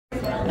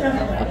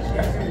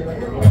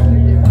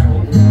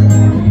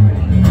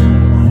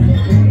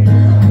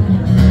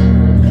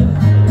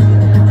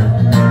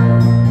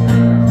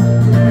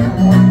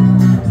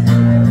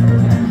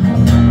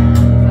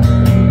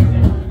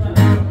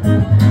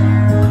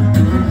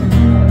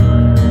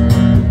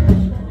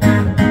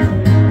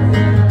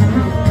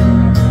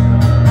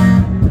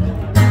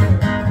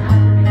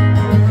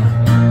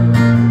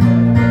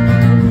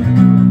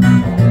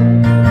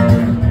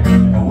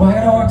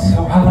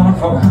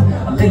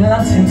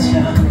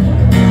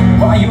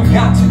Why you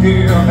got to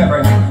give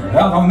every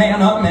other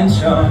man a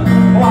mention?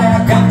 Why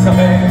I got to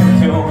beg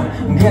to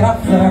get a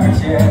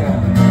flirt,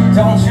 yeah.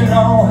 Don't you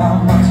know how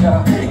much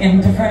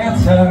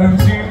indifference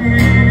hurts you?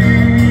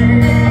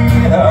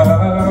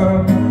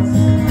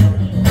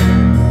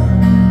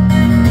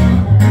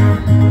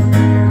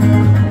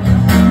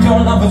 Your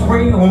love is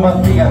real, but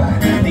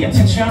the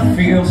attention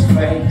feels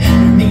fake.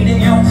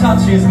 Needing your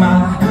touch is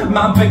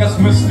my biggest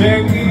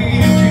mistake. You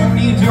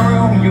need your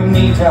room, you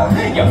need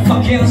your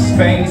fucking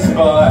space,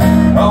 but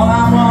all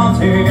I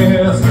want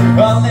is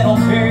a little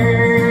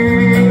taste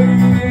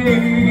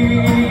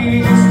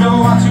of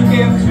what you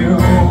give to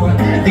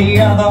the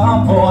other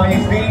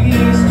boys.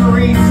 These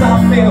streets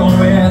are filled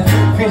with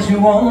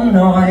visual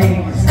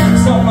noise,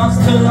 so much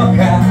to look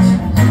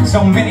at,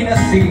 so many to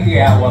see.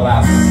 Yeah, well,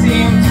 I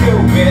seem to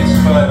bitch,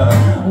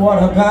 but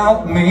what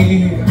about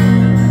me?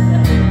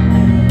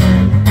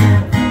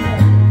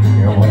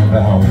 Yeah, what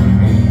about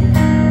me?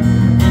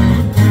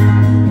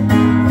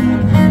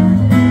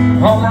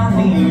 All I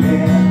need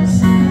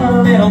is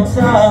a little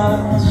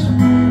touch,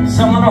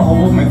 someone to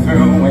hold me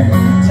through when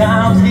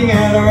times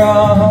get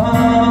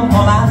rough.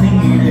 All I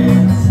need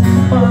is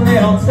a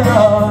little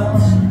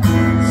touch,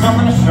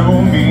 someone to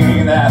show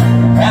me that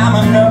I'm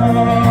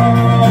enough.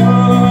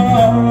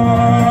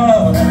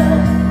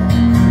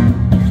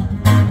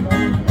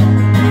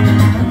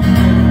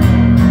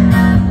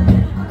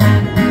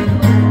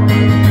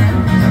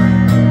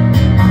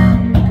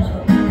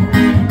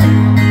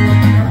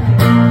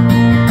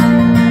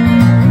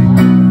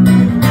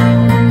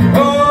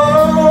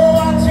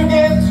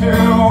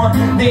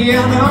 The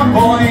other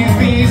boys,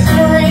 these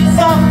streets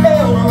are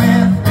filled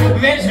with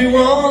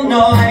visual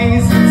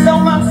noise, so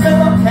much to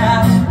look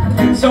at,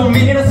 so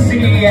many to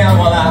see. Yeah,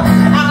 well,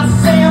 I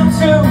see them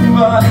too,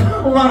 but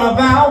what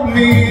about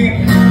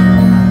me?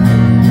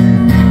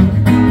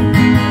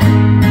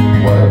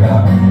 What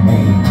about me?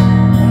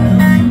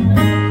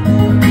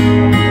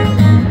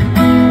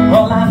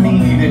 All I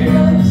need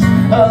is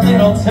a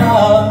little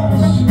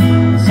touch,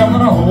 someone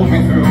to hold me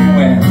through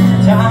when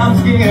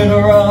times get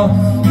rough.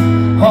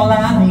 All I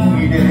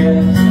need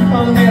is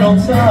a little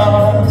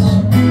touch,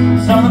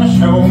 someone to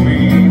show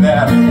me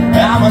that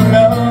I'm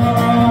enough.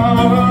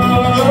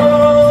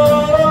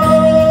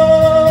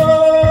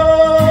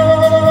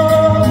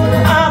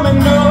 I'm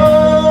enough. I'm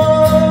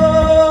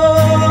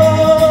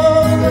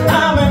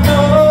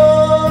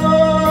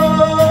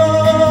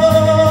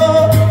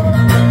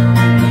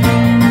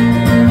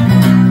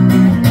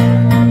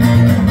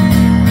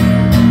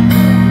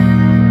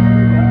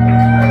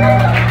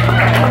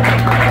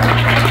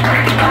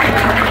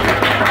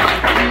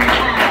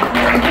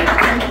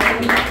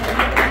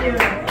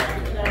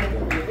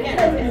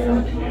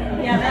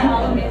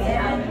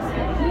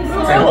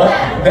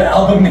The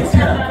album needs to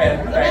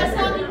happen. Best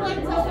song you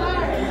played so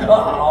far.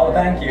 Oh,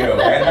 thank you.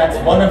 And that's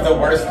one of the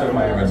worst of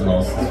my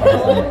originals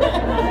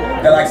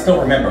that I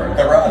still remember.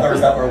 There were others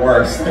that were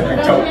worse that I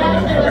don't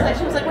remember.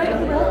 She was like, wait,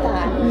 who wrote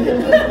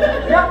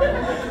that?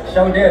 Yeah,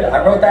 show did.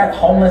 I wrote that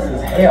homeless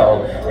as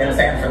hell in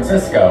San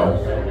Francisco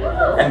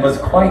and was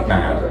quite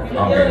mad,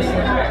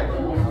 obviously.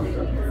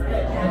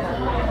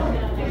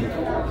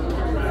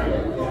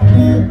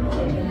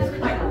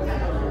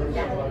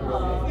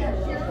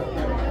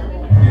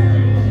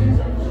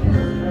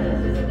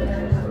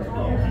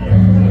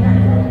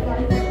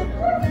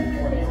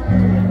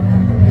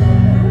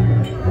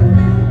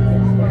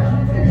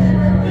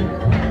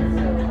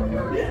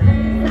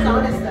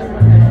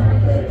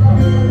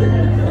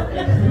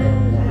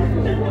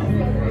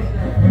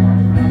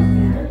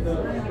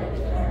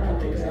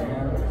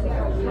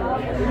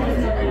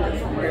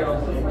 Real.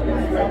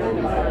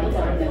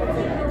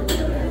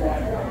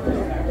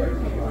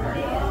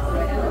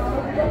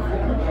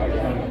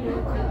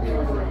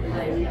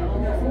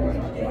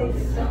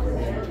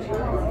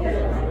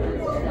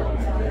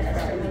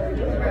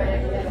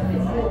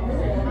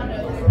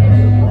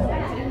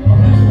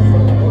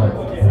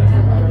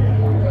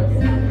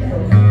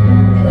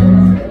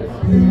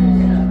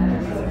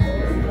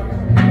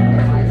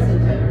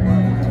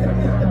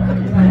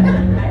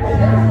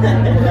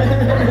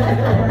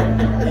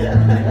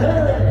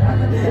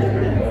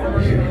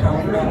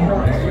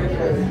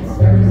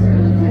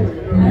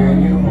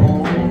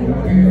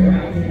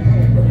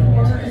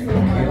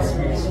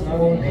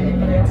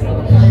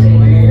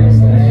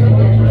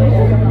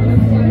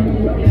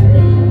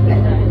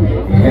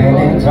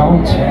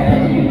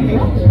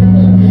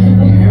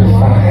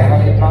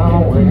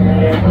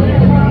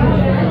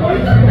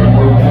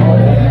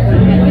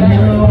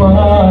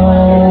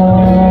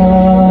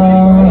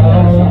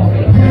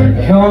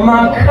 You're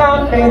my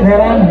coffee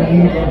that I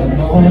need in the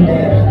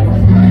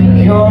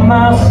morning. You're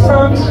my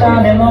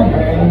sunshine in the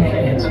rain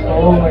when it's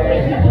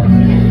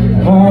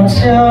pouring. Won't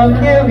you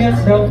give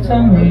yourself to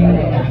me?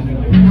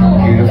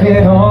 Give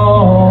it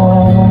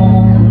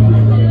all.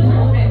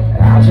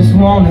 I just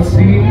wanna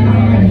see.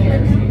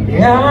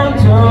 I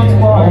just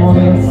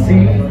wanna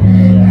see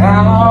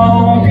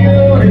how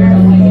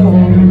beautiful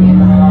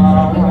you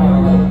are.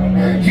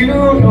 You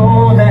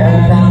know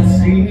that I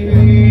see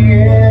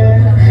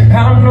it. I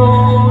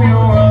know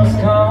you're a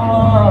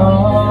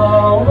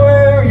star.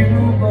 Where you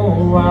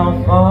go, I'll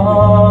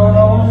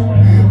follow,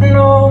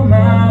 no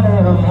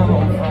matter how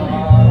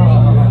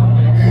far.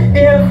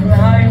 If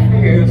life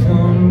is a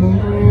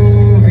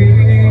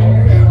movie,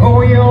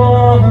 oh,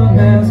 you're the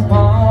best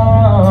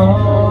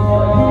part.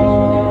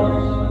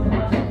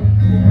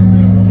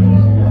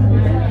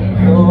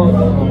 You're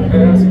the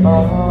best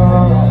part.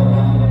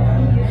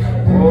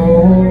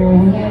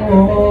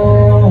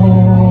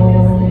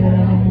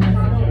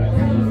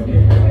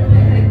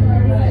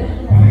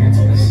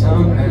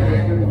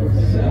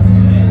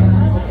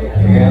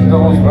 And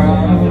those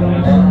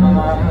brown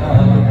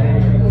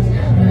eyes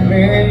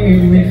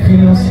made me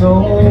feel so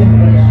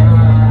nice.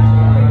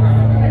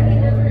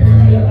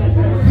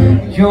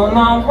 You're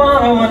my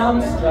water when I'm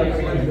stuck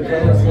in the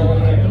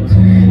desert.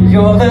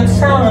 You're the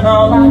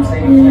Tylenol I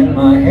take when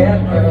my head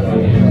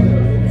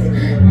hurts.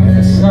 You're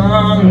the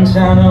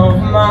sunshine of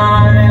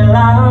my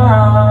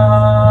life.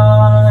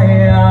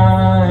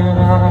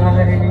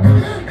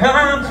 I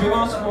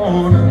just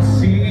wanna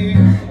see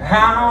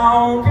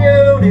how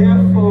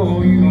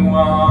beautiful you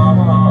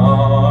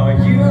are.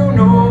 You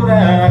know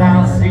that I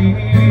see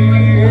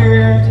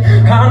it.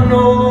 I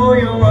know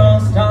you're a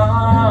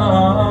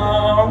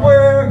star.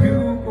 Where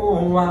you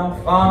go, I'll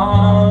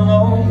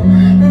follow,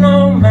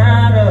 no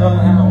matter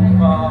how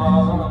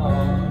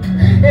far.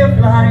 If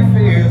life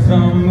is a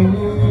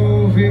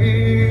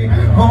movie,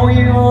 oh,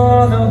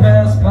 you're the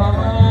best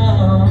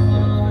part.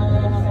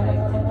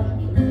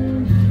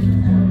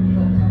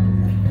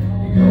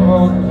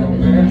 You're the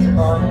best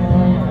part.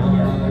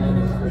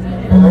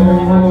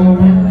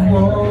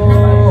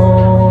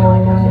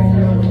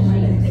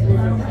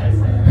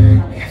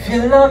 If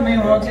you love me,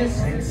 won't you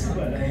say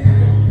something?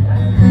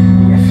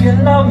 If you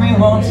love me,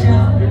 won't you?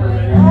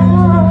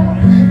 Oh,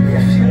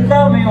 if you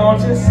love me,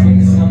 won't you say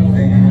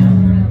something?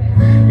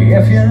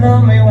 If you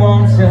love me,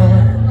 won't you?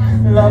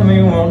 Love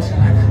me, won't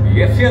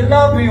you? If you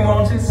love me,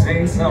 won't you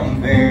say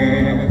something?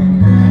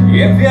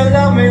 If you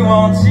love me,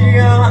 won't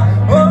you?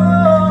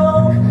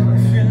 Oh,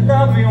 if you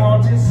love me,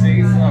 won't you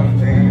say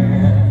something?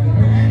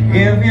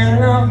 If you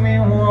love me,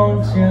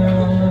 won't you?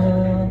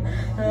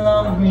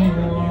 Love me,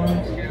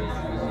 won't you?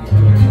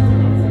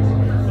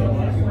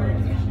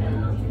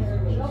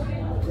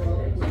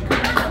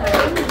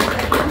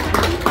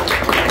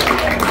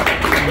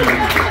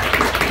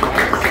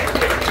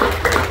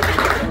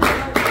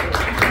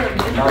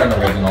 Not an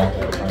original.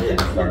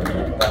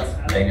 That's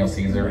Daniel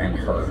Caesar and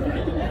Her.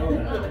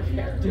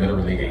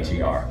 Literally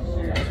H-E-R.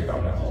 If you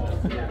don't know.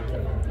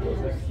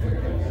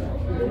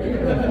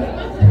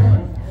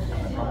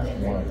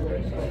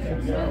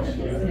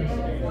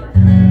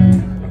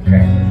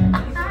 Okay.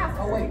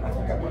 Oh wait, I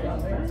think I put it on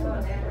there.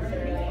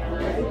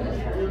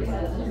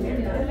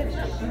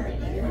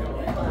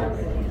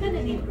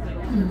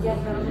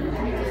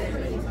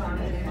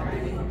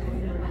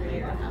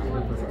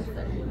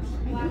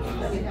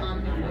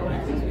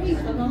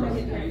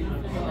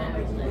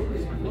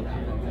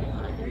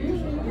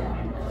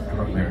 I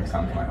wrote lyrics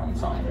onto my own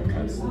song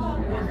because I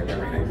forget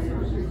everything.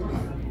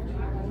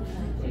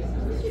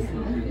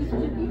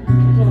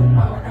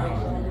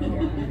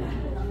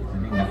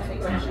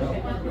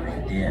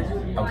 Yeah.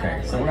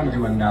 Okay, so we're gonna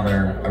do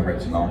another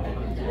original,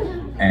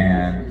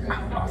 and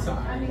awesome.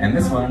 And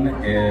this one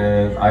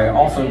is, I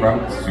also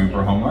wrote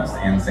Super Homeless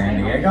in San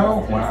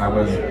Diego when I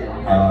was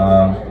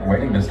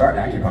waiting to start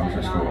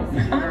acupuncture school.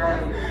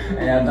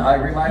 And I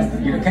realized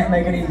that you can't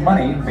make any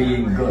money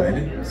being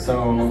good,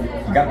 so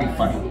you gotta be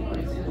funny.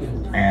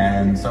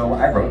 And so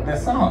I wrote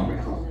this song,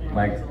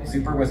 like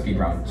super whiskey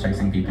drunk,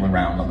 chasing people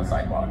around on the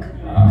sidewalk.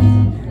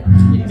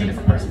 He's a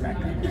different person back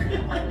then.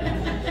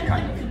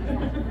 Kind of.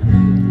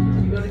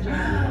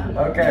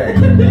 Okay.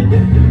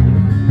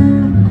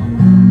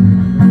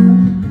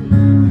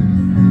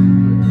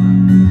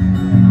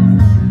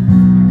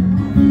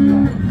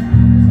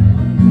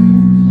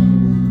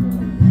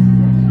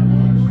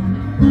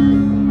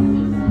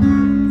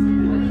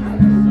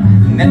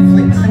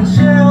 Netflix and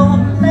chill,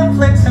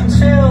 Netflix and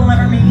chill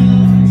never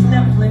means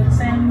Netflix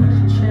and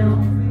chill.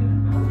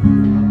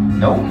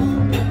 Nope.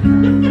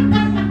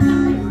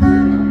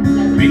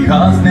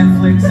 Because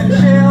Netflix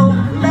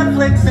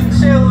and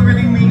chill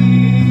really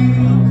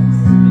means,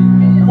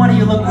 what do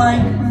you look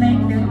like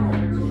naked?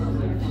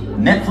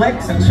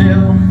 Netflix and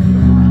chill.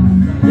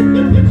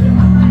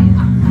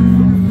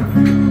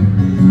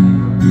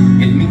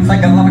 It means I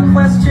got a lot of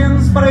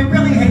questions, but I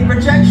really hate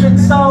rejection,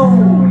 so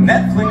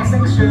Netflix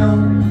and chill.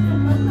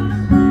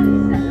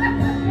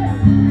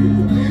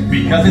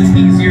 Because it's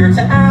easier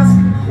to ask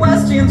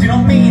questions you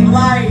don't mean,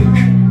 like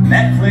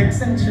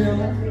Netflix and chill.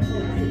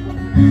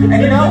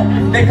 And you know,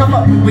 we come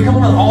up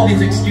with all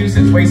these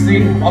excuses,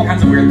 wasting all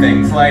kinds of weird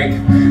things, like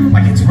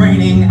it's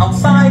raining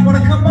outside,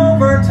 wanna come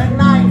over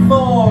tonight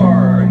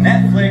for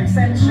Netflix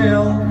and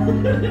chill.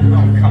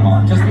 Oh, come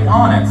on, just be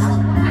honest.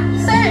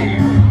 Say,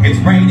 it's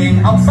raining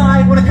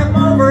outside, wanna come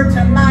over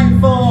tonight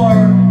for...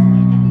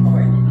 Oh,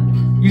 wait.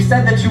 You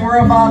said that you were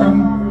a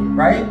bottom,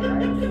 right?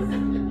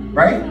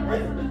 Right?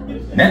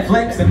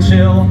 Netflix and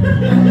chill.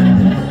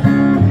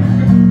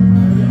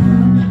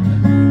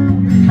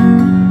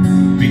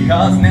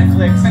 Because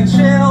Netflix and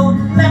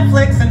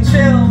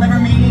chill never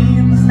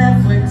means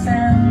Netflix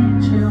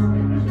and chill.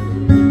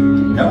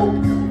 Nope,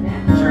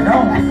 sure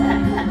don't.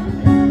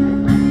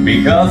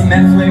 Because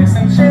Netflix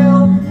and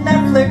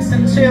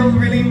chill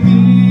really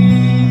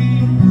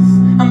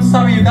means I'm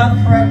sorry you got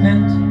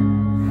pregnant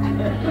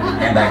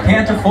and I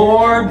can't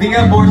afford the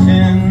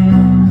abortion.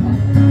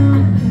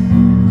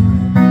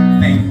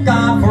 Thank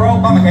God for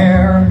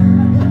Obamacare.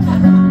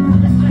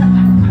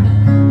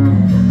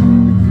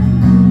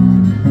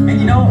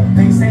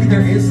 They say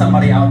there is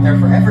somebody out there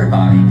for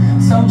everybody.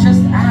 So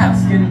just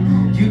ask,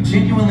 and you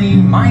genuinely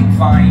might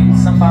find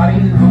somebody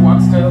who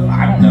wants to,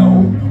 I don't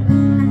know,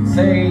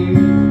 say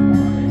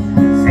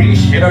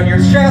shit on your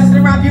chest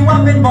and wrap you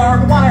up in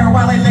barbed wire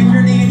while I lick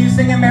your knee and you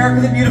sing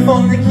America the Beautiful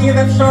in the key of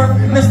F sharp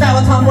and the style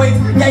of Tom Waits.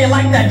 Yeah, you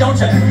like that, don't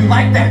you? You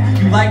like that.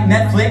 You like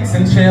Netflix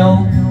and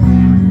chill.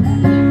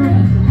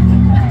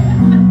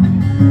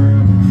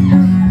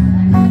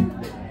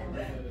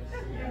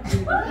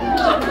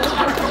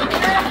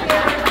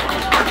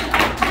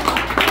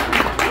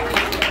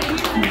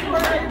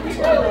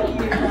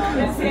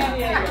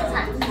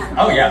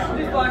 Oh yeah.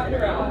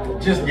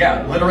 Just,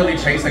 yeah, literally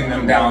chasing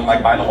them down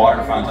like by the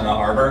waterfront in the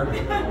harbor,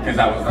 because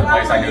that was the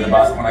place I knew the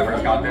bus when I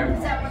first got there.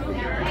 Is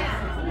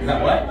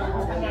that what?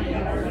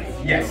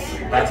 Yes,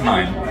 that's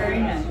mine.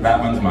 That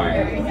one's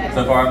mine.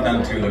 So far I've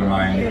done 2 that are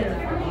mine.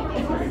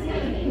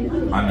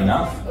 I'm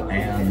Enough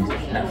and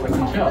Netflix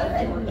and Chill.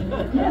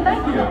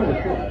 Thank you.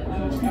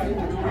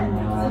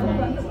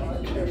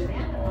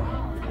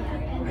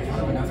 I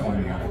thought of another one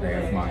the other day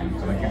of mine,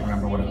 but I can't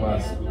remember what it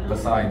was.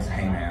 Besides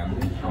Hey Man.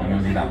 I'm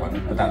gonna do that one,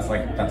 but that's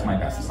my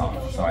best song,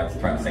 so I'd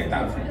try to save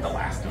that for the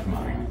last of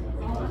mine.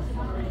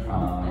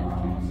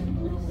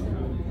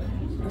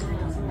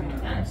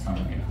 I have some.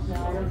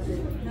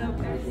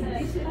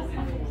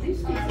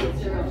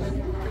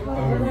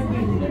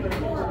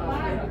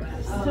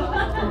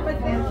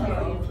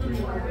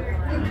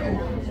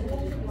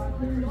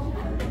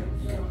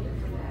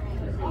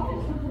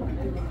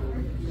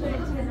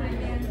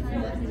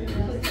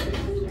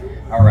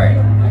 All right.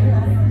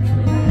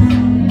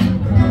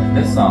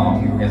 This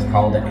song is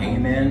called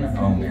Amen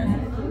Omen,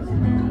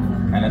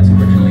 and it's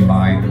originally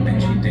by the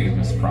Benji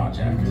Davis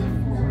Project.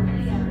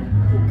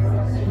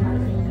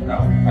 No,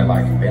 I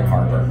like Ben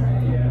Harper.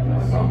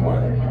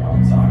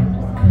 Wrong song.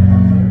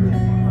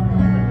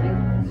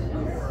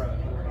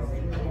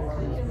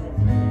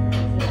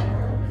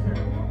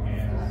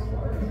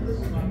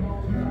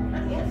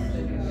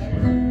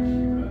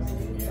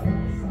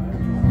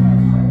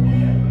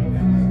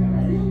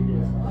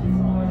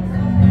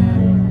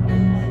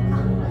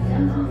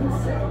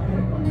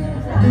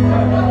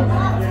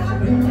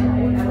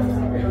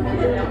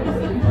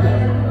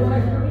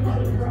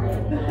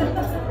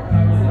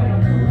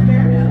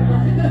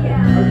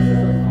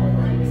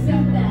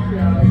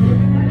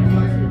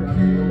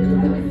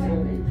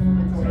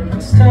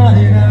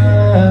 Started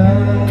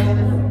as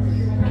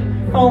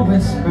a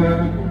whisper,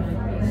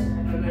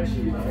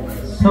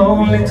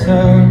 slowly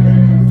turned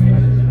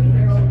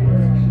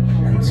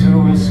into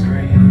a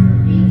scream,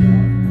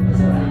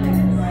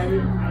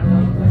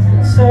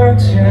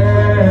 searching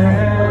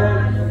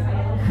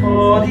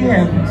for the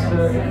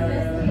answer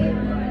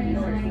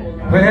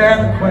where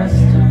the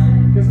question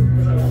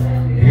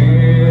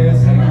is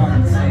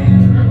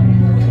unseen.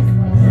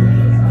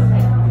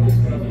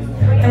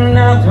 And I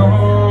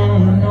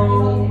don't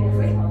know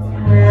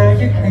where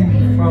you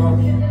came from,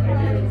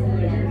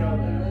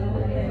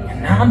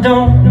 and I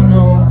don't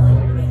know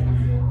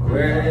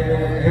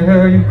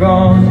where you've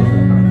gone.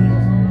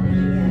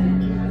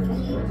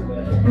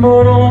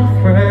 But old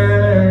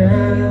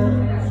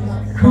friends,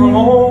 come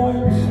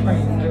old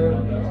stranger,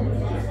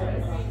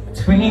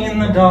 between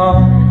the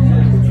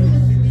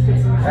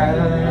darkness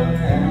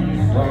and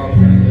the dawn.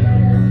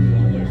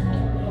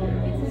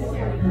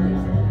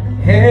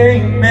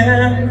 Hey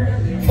man,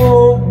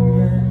 oh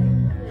man,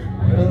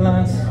 will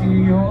I see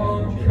your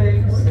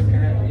face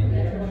again?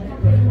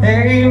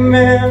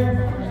 Amen,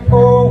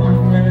 oh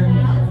man,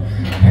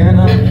 can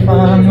I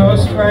find the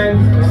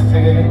strength to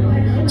stay,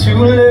 to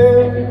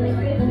live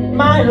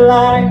my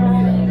life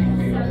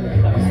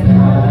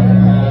without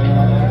you?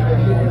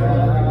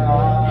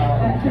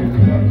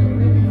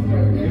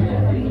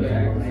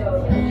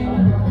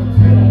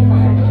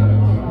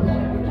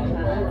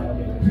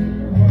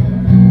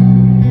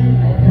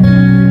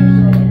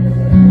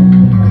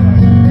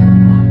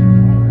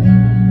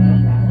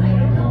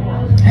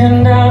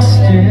 And I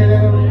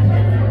still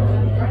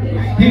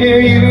hear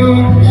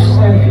you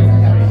say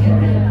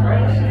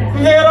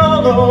that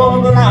all the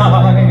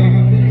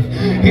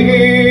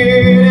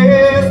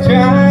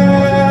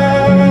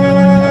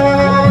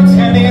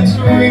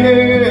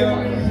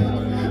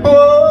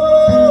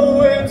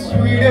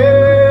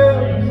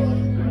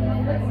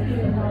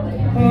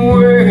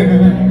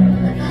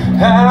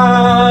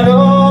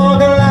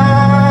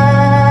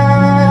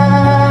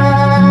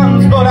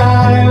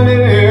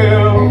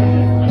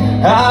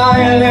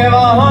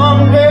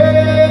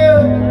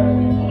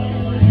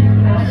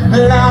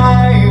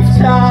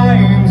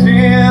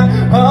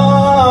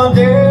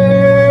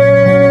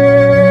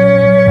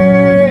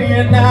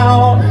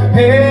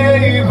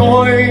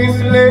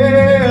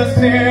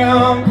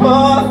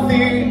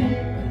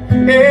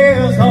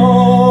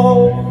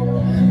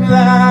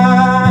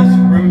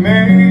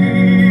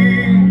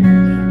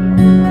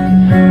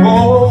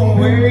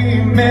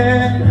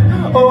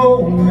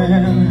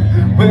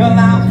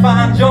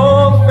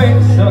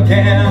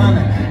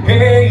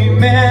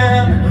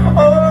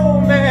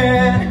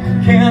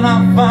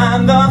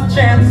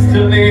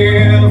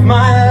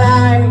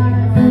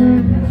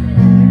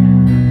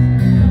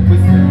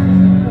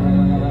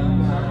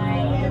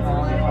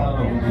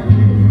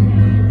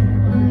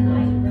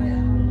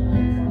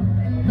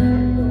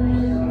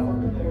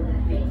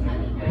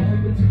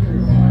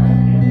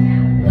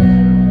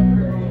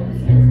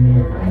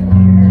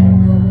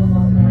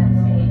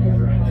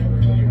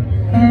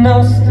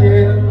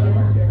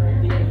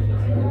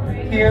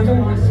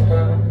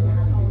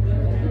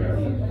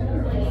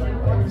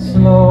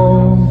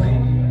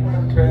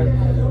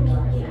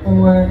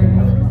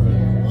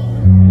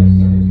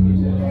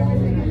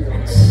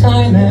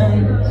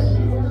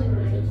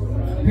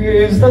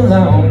is the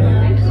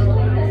loudest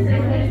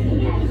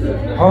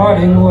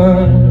parting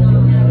word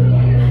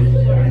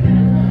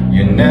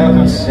you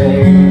never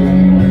say.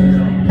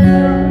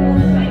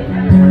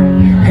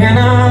 And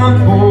I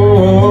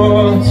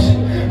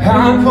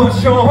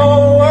put your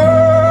whole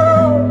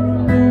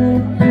world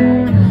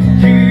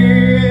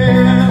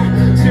here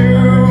to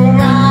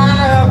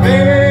my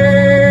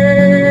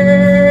veins.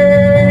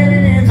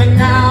 And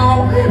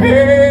now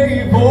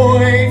a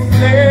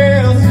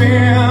voiceless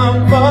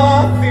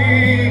sympathy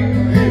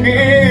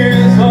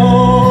is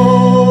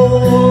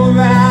all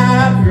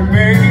that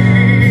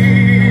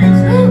remains.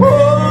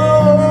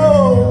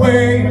 Oh,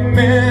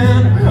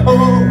 amen,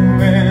 oh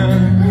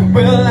man,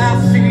 will I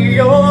see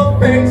your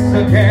face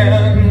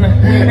again?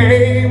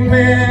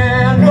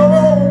 Amen,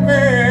 oh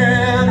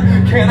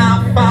man, can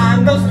I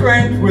find the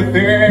strength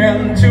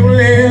within to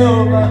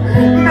live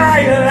my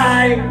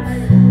life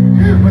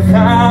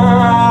without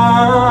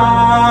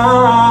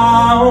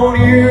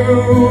you?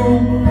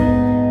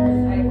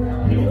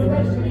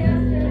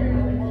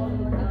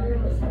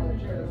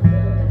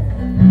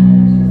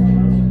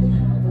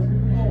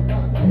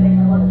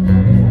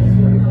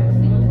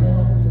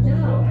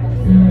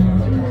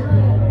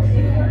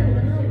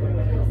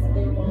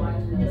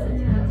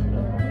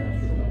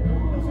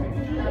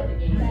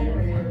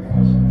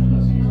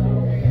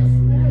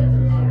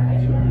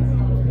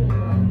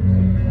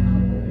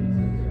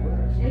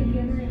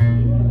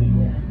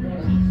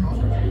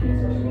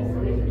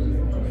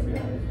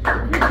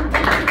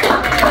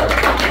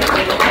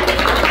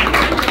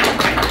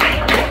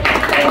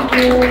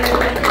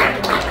 Thank you.